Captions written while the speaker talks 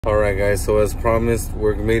Alright guys, so as promised,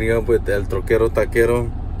 we're meeting up with El Troquero Taquero.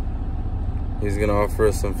 He's gonna offer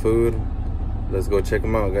us some food. Let's go check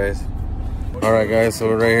him out, guys. Alright guys, so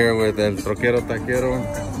we're right here with El Troquero Taquero.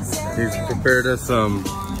 He's prepared us some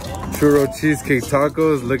churro cheesecake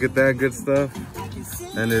tacos. Look at that good stuff.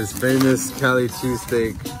 And his famous Cali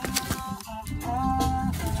cheesesteak.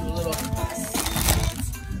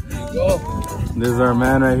 This is our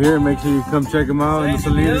man right here. Make sure you come check him out in the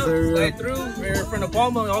Salinas area. Slide through. We're in front of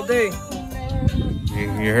Palma all day.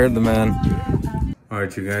 You heard the man.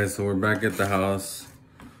 Alright you guys, so we're back at the house.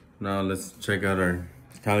 Now let's check out our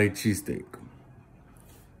Cali cheesesteak.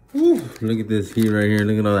 Look at this heat right here.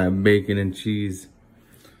 Look at all that bacon and cheese.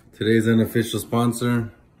 Today's unofficial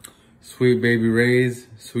sponsor, Sweet Baby Ray's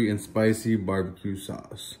sweet and spicy barbecue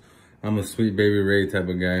sauce. I'm a Sweet Baby Ray type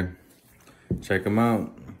of guy. Check them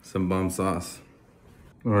out. Some bomb sauce.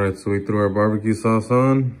 All right, so we threw our barbecue sauce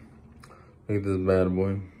on. Look at this bad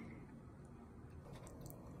boy.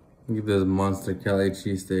 Look at this monster Cali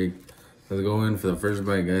cheesesteak. Let's go in for the first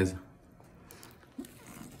bite, guys.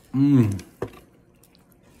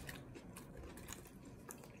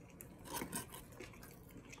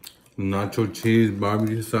 Nacho cheese,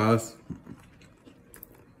 barbecue sauce.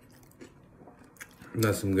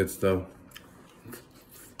 That's some good stuff.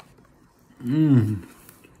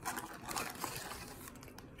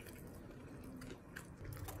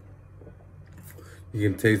 You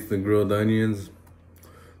can taste the grilled onions,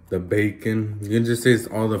 the bacon. You can just taste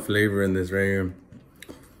all the flavor in this right here.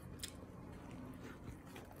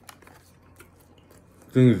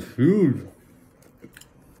 This thing is huge.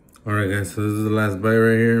 All right, guys, so this is the last bite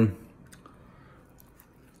right here.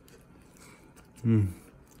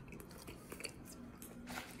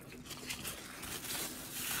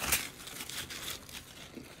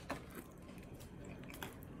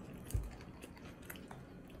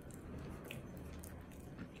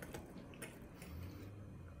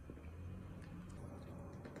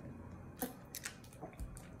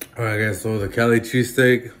 All right, guys, so the Cali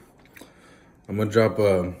cheesesteak, I'm gonna drop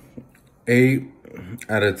a 8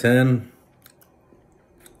 out of 10.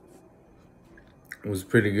 It was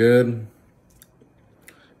pretty good.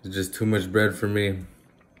 It's just too much bread for me.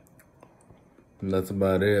 And that's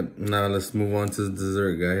about it. Now let's move on to the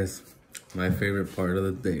dessert, guys. My favorite part of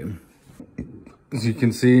the day. As you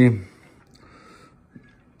can see,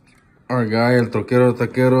 our guy, El Troquero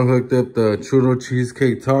Taquero, hooked up the churro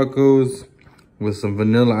cheesecake tacos with some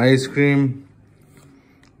vanilla ice cream.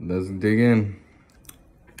 Let's dig in.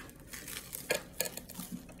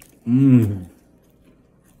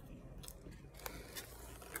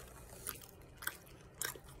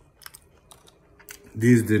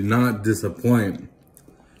 These did not disappoint.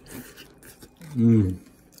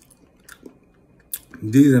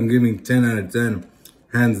 These I'm giving 10 out of 10,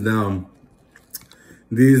 hands down.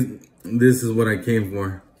 This is what I came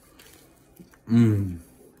for.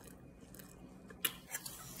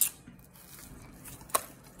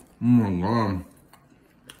 Oh my God.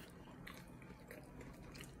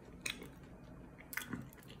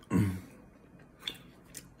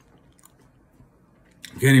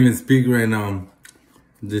 Can't even speak right now.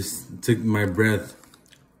 Just took my breath.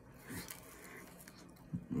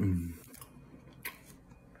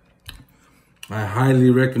 I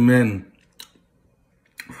highly recommend,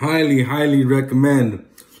 highly recommend.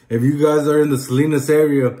 If you guys are in the Salinas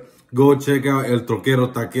area, go check out El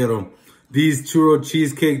Troquero Taquero. These churro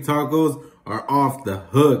cheesecake tacos are off the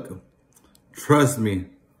hook. Trust me.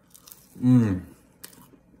 10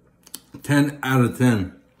 out of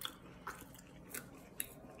 10.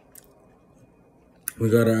 We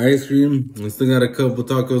got our ice cream. We still got a couple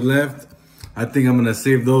tacos left. I think I'm gonna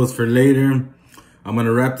save those for later. I'm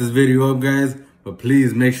gonna wrap this video up, guys. But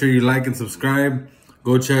please make sure you like and subscribe.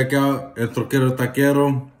 Go check out El Troquero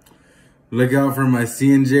Taquero. Look out for my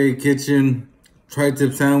C&J Kitchen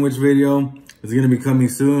tri-tip sandwich video. It's gonna be coming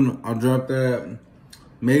soon. I'll drop that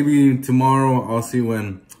maybe tomorrow. I'll see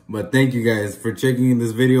when. But thank you guys for checking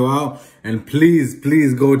this video out. And please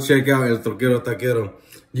go check out El Troquero Taquero.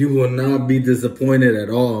 You will not be disappointed at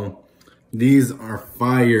all. These are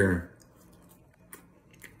fire.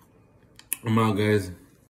 I'm out, guys.